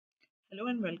Hello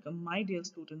and welcome, my dear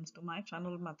students, to my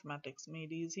channel Mathematics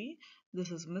Made Easy. This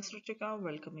is Ms. Ruchika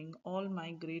welcoming all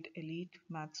my grade elite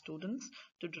math students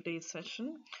to today's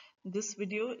session. This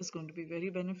video is going to be very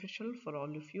beneficial for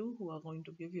all of you who are going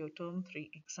to give your term 3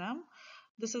 exam.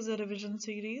 This is a revision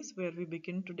series where we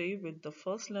begin today with the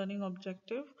first learning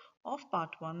objective of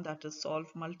part 1, that is solve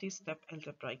multi-step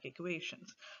algebraic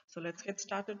equations. So let's get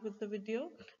started with the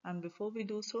video, and before we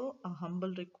do so, a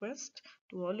humble request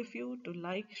to all of you to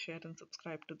like, share and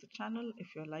subscribe to the channel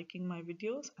if you're liking my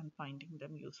videos and finding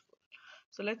them useful.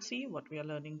 So let's see what we are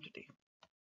learning today.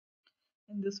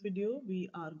 In this video, we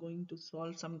are going to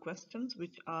solve some questions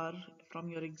which are from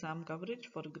your exam coverage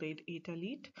for grade 8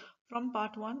 elite from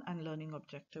part 1 and learning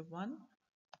objective 1.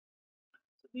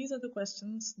 So these are the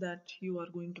questions that you are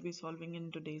going to be solving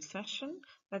in today's session.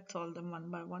 Let's solve them one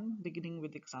by one, beginning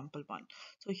with example 1.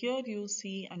 So here you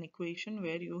see an equation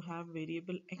where you have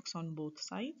variable x on both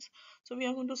sides. So we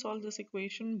are going to solve this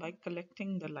equation by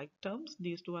collecting the like terms.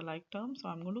 These two are like terms. So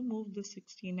I'm going to move this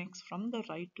 16x from the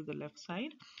right to the left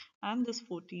side, and this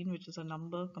 14, which is a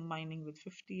number, combining with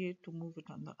 58 to move it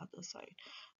on the other side.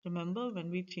 Remember, when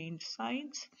we change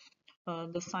sides,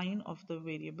 the sign of the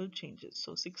variable changes.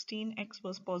 So 16x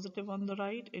was positive on the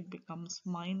right, it becomes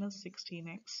minus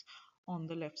 16x on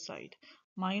the left side.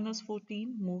 Minus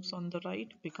 14 moves on the right,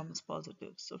 becomes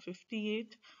positive. So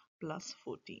 58 plus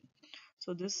 14.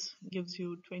 So this gives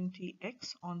you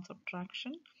 20x on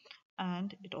subtraction,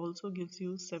 and it also gives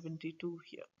you 72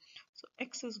 here. So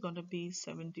x is going to be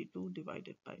 72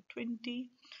 divided by 20.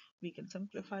 We can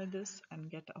simplify this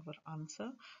and get our answer.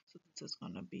 So this is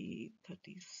going to be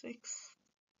 36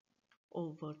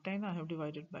 over 10. I have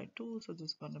divided by 2, so this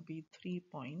is going to be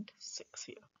 3.6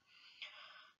 here.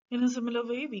 In a similar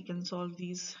way, we can solve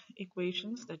these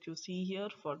equations that you see here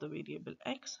for the variable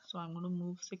x. So I'm going to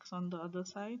move 6 on the other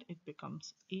side. It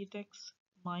becomes 8x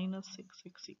minus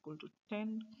 6x equal to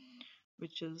 10,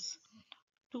 which is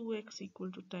 2x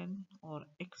equal to 10 or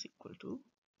x equal to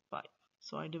 5.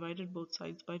 So I divided both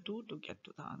sides by 2 to get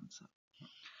to the answer.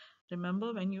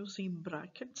 Remember, when you see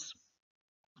brackets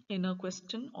in a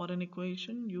question or an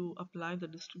equation, you apply the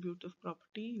distributive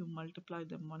property, you multiply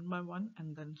them one by one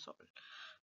and then solve.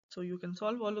 So you can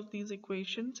solve all of these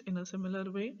equations in a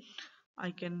similar way.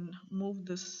 I can move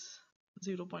this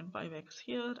 0.5x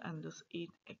here and this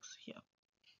 8x here,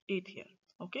 8 here.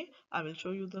 Okay, I will show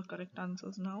you the correct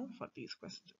answers now for these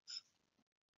questions.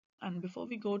 And before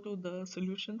we go to the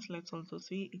solutions, let's also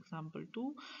see example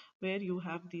 2, where you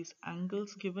have these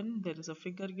angles given. There is a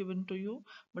figure given to you,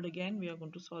 but again we are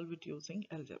going to solve it using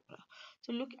algebra.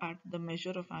 So look at the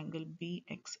measure of angle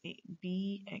BXA.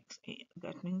 BXA,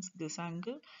 that means this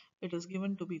angle, it is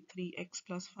given to be 3x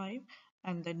plus 5,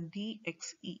 and then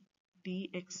DXE.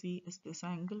 DXE is this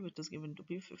angle which is given to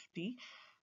be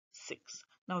 56.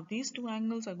 Now these two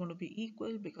angles are going to be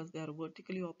equal because they are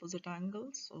vertically opposite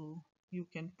angles. So you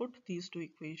can put these two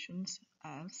equations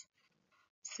as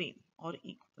same or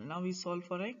equal. Now we solve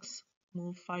for x,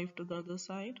 move 5 to the other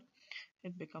side.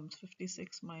 It becomes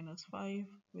 56 minus 5,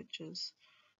 which is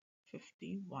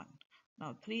 51.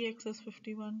 Now 3x is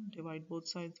 51, divide both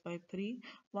sides by 3.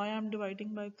 Why I'm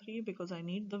dividing by 3? Because I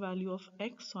need the value of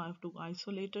x, so I have to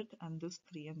isolate it, and this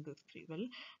 3 and this 3 will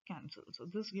cancel. So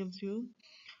this gives you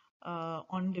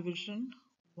on division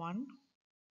 1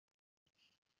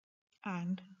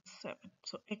 and 7.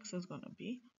 So x is going to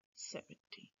be 70.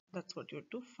 That's what you have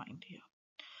to find here.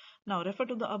 Now refer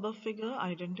to the above figure,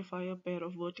 identify a pair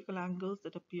of vertical angles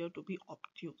that appear to be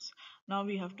obtuse. Now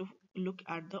we have to look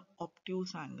at the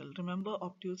obtuse angle. Remember,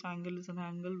 obtuse angle is an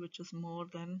angle which is more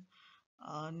than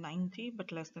 90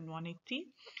 but less than 180.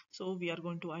 So we are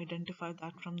going to identify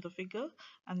that from the figure.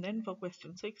 And then for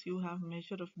question 6, you have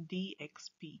measure of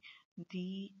DXB.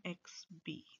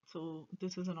 DXB. So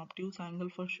this is an obtuse angle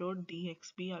for sure.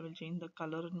 DXB, I will change the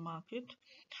color and mark it.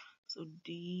 So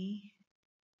D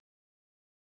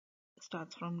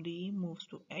starts from D, moves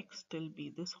to X till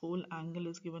B. This whole angle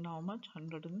is given how much?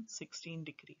 116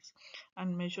 degrees.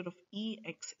 And measure of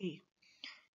EXA.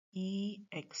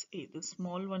 EXA, the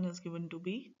small one is given to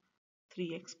be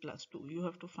 3x plus 2. You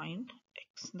have to find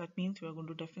x. That means you are going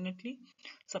to definitely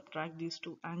subtract these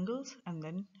two angles and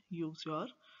then use your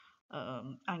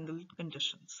angle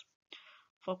conditions.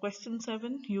 For question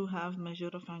 7, you have measure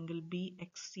of angle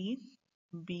BXC.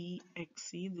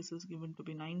 BXC, this is given to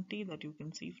be 90, that you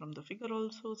can see from the figure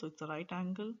also, so it's a right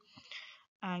angle.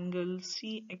 Angle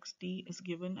CXD is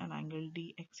given and angle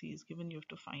DXC is given. You have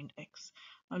to find x.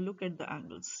 Now look at the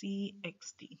angle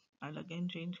CXD. I'll again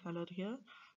change color here.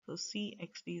 So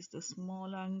CXD is the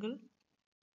small angle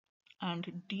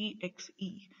and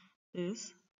DXE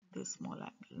is this small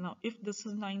angle. Now, if this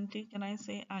is 90, can I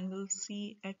say angle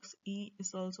CXE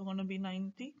is also going to be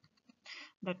 90?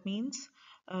 That means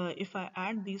if I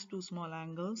add these two small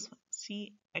angles,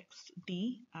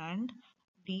 CXD and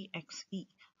DXE,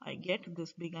 I get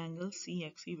this big angle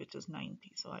CXE, which is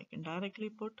 90. So I can directly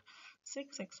put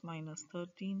 6x minus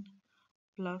 13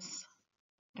 plus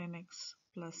 10x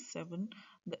plus 7,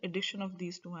 the addition of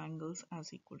these two angles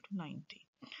as equal to 90.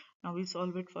 Now we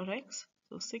solve it for x.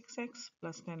 So 6x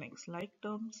plus 10x like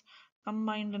terms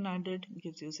combined and added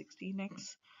gives you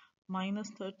 16x minus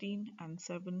 13 and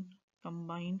 7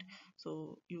 combined.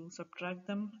 So you subtract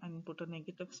them and put a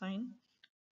negative sign.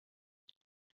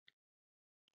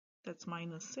 That's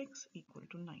minus 6 equal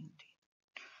to 90.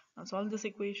 Now solve this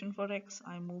equation for x.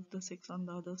 I move the 6 on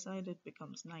the other side. It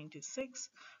becomes 96.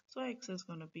 So x is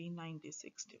going to be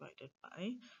 96 divided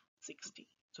by 60.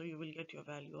 So you will get your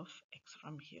value of x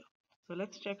from here. So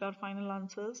let's check our final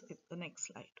answers. It's the next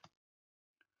slide.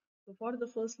 So for the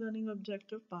first learning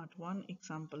objective, part 1,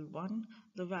 example 1,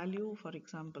 the value for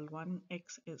example 1,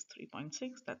 x is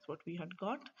 3.6. That's what we had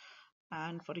got.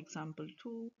 And for example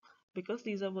 2, because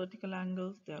these are vertical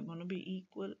angles, they are going to be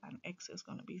equal and x is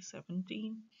going to be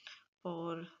 17.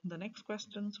 For the next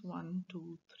questions 1,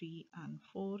 2, 3 and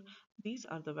 4, these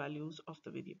are the values of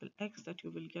the variable x that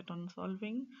you will get on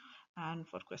solving. And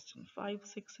for question 5,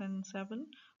 6 and 7,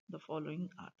 the following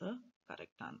are the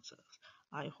correct answers.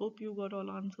 I hope you got all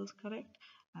answers correct,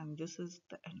 and this is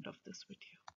the end of this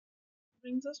video.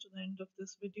 Brings us to the end of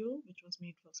this video, which was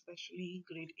made for specially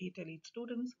grade 8 elite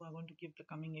students who are going to give the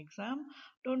coming exam.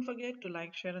 Don't forget to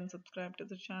like, share and subscribe to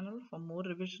the channel for more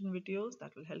revision videos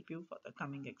that will help you for the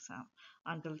coming exam.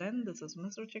 Until then, this is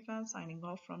Ms. Ruchika signing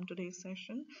off from today's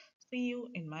session. See you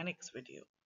in my next video.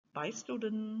 Bye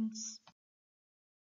students.